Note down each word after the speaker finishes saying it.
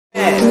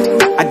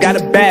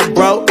a bad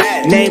bro.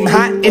 Name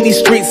hot in these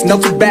streets, no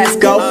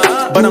Tabasco.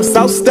 But I'm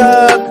so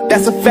stuck,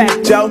 that's a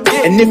fact, yo.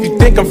 And if you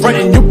think I'm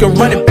frontin', you can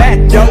run it back,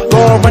 yo. Go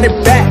on, run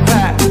it back.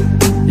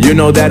 You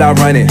know that I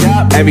run it.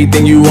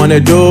 Everything you wanna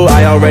do,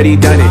 I already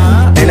done it.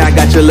 And I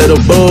got your little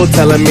boo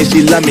telling me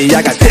she love me.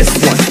 I got this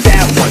one,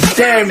 that one.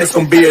 Damn, it's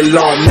gonna be a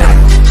long night.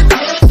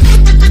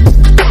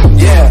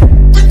 Yeah.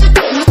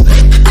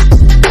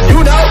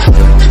 You know.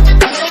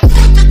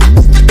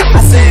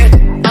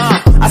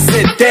 I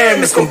said,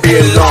 damn, it's gonna be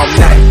a long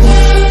night.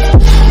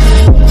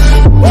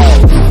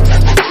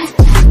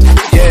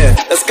 Yeah,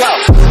 let's go.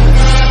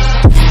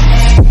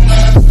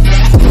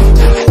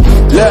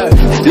 Look.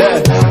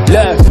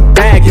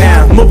 Bag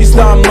now, movie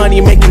star money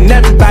making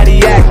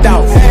everybody act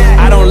out.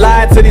 I don't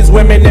lie to these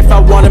women, if I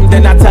want them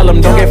then I tell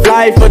them. Don't get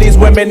fly for these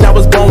women, I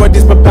was born with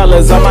these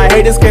propellers. All my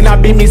haters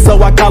cannot beat me, so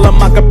I call them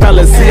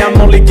acapellas. See, I'm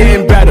only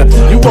getting better,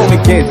 you only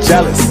get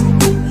jealous.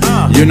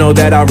 You know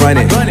that I run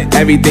it.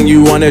 Everything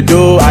you wanna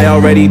do, I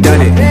already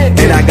done it.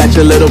 And I got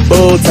your little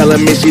boo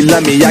telling me she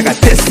love me. I got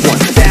this one,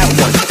 that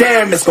one.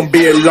 Damn, it's gonna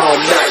be a long night.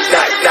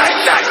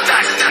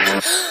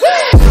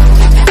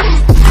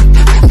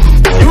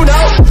 You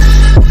know.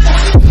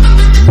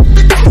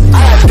 I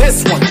got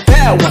this one,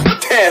 that one.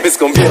 Damn, it's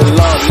gonna be a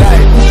long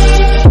night.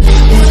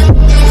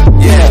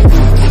 Yeah.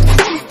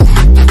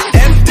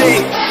 MD.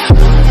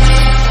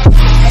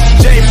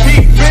 JPB.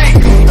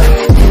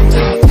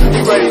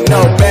 You already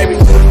know, baby.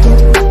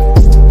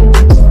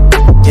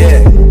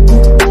 Yeah,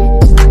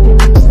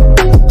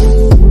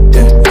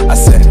 I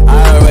said, I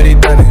already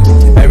done it.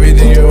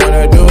 Everything you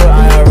wanna do, I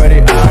already,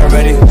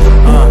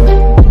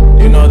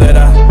 you know that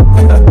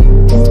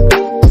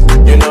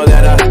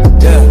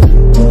yeah.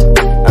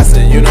 I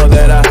said, you know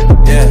that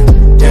yeah.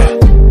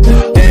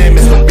 Damn,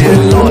 it's gonna be a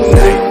long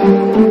night.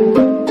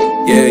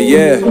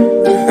 Yeah.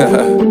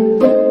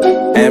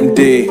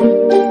 MD,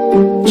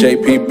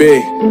 JPB,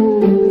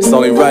 it's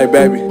only right,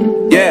 baby.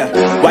 Yeah,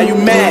 why you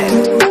mad?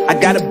 I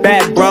got a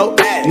bad bro.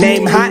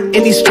 Name hot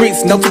in these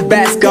streets, no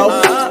Tabasco.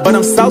 But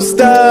I'm so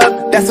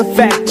stuck, that's a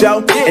fact, yo.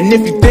 And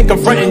if you think I'm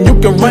frontin', you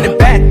can run it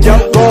back, yo.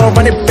 Go on,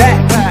 run it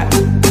back.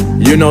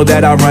 You know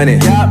that I run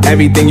it.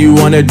 Everything you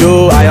wanna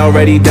do, I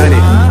already done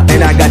it.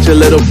 And I got your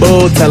little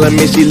boo telling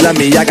me she love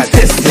me. I got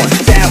this one,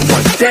 that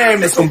one.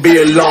 Damn, it's gonna be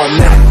a long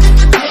night.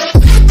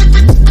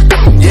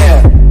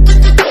 Yeah.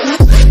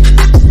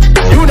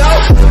 You know.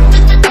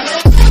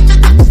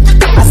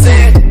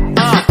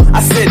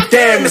 I said,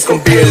 damn, it's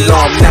gonna be a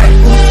long night.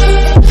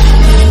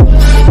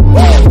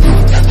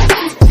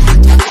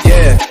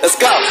 Yeah, let's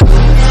go.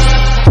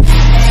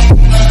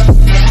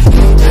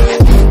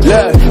 Look.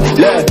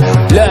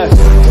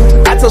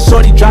 I told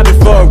shorty drop it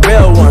for a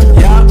real one.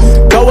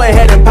 Go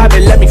ahead and pop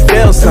it, let me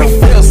feel some.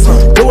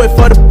 Do it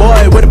for the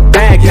boy with a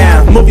bag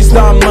now. Movie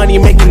star money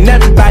making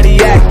everybody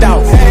act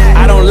out.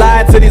 I don't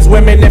lie to these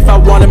women, if I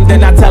want them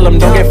then I tell them.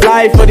 Don't get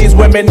fly for these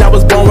women, I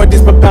was born with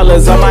these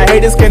propellers. All my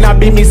haters cannot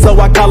beat me, so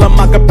I call them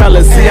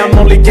acapellas. See, I'm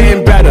only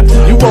getting better,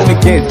 you only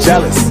get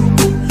jealous.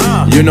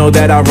 You know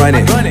that I run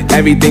it.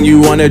 Everything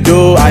you wanna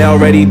do, I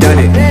already done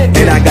it.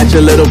 And I got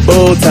your little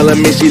boo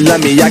telling me she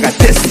love me. I got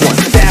this one,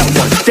 that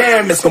one.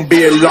 Damn, it's gonna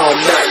be a long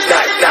night.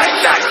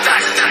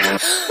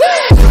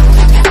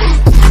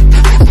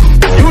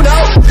 You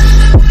know.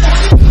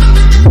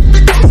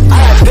 I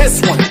got this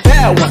one,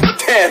 that one.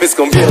 Damn, it's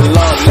gonna be a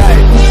long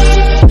night.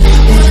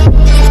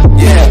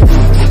 Yeah.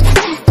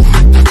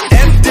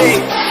 MD.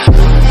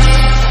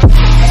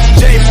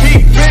 JPB.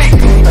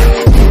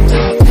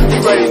 You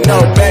already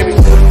know, baby.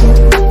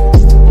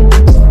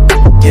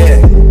 Yeah.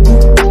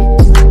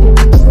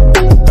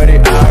 Ready,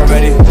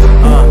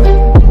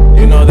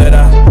 you know that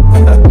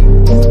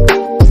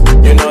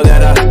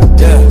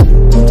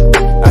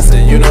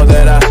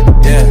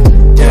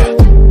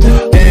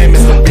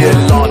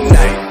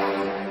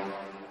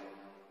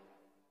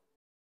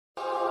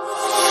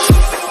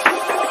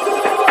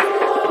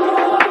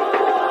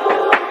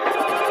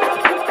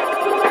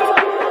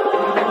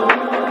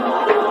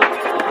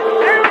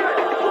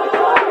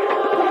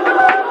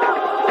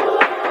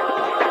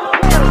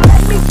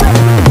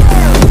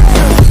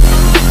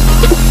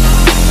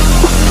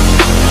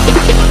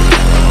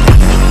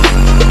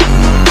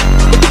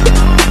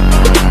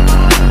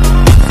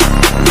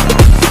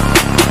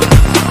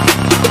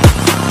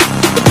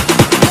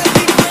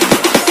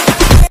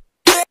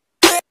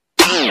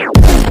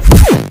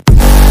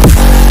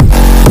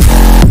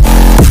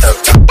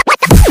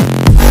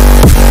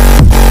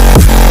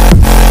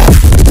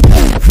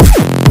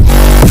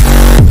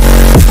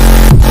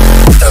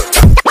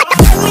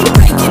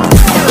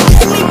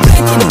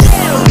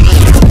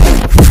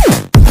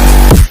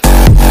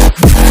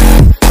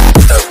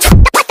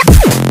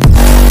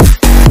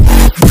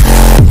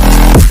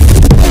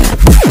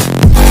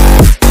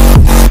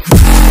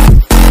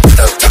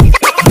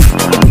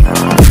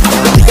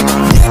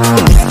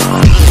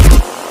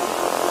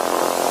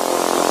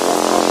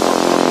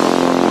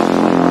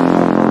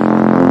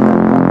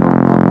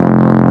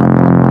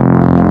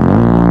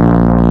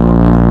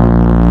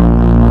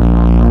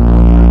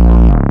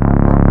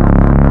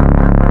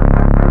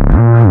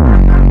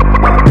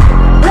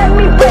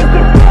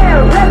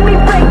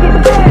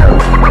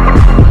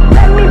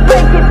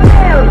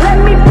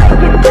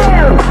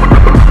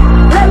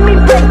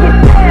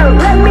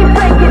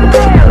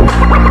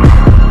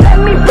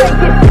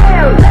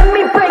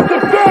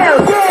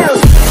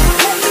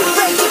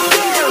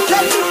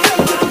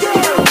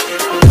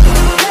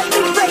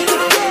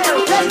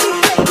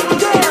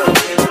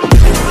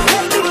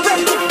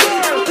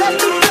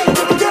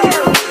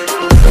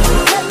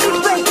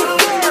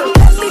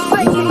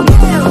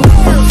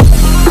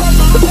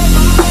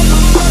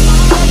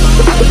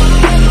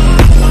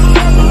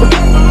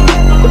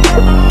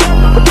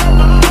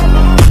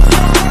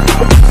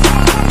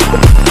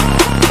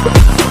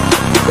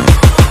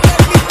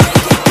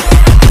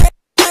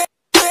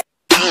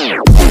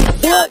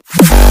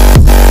fuck.